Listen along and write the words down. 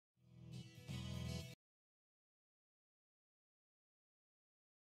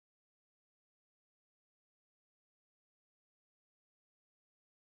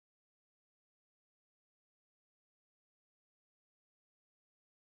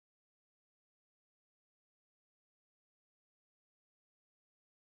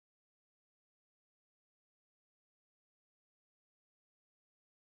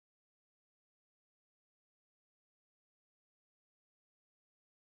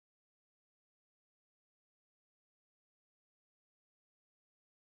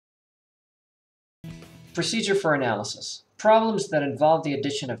Procedure for analysis. Problems that involve the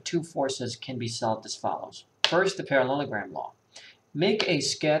addition of two forces can be solved as follows. First, the parallelogram law. Make a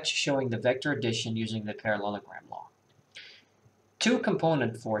sketch showing the vector addition using the parallelogram law. Two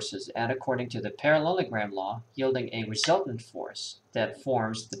component forces add according to the parallelogram law, yielding a resultant force that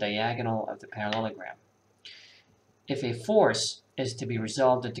forms the diagonal of the parallelogram. If a force is to be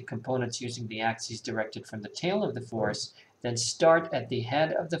resolved into components using the axes directed from the tail of the force, then start at the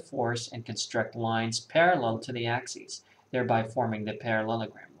head of the force and construct lines parallel to the axes, thereby forming the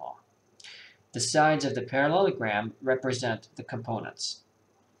parallelogram law. The sides of the parallelogram represent the components.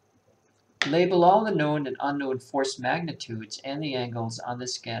 Label all the known and unknown force magnitudes and the angles on the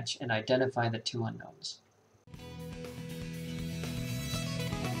sketch and identify the two unknowns.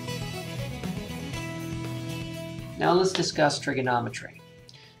 Now let's discuss trigonometry.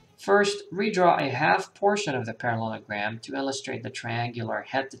 First, redraw a half portion of the parallelogram to illustrate the triangular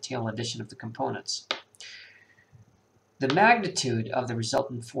head-to-tail addition of the components. The magnitude of the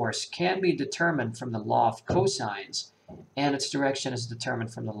resultant force can be determined from the law of cosines, and its direction is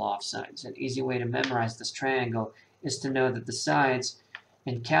determined from the law of sines. An easy way to memorize this triangle is to know that the sides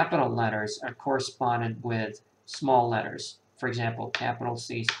in capital letters are corresponded with small letters. For example, capital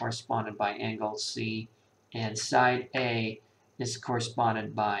C is corresponded by angle C, and side A is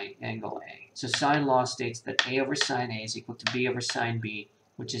corresponded by angle A. So sine law states that A over sine A is equal to B over sine B,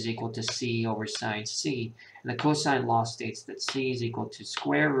 which is equal to C over sine C. And the cosine law states that C is equal to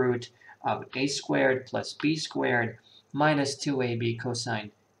square root of A squared plus B squared minus 2AB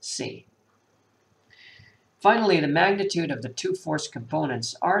cosine C. Finally, the magnitude of the two force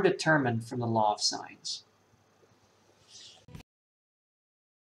components are determined from the law of sines.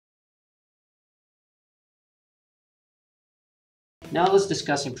 Now let's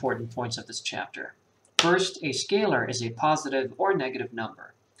discuss important points of this chapter. First, a scalar is a positive or negative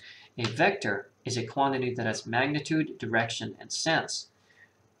number. A vector is a quantity that has magnitude, direction, and sense.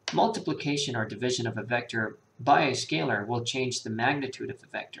 Multiplication or division of a vector by a scalar will change the magnitude of the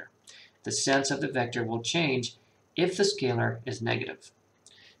vector. The sense of the vector will change if the scalar is negative.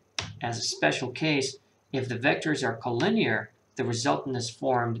 As a special case, if the vectors are collinear, the resultant is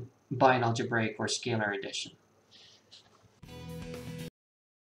formed by an algebraic or scalar addition.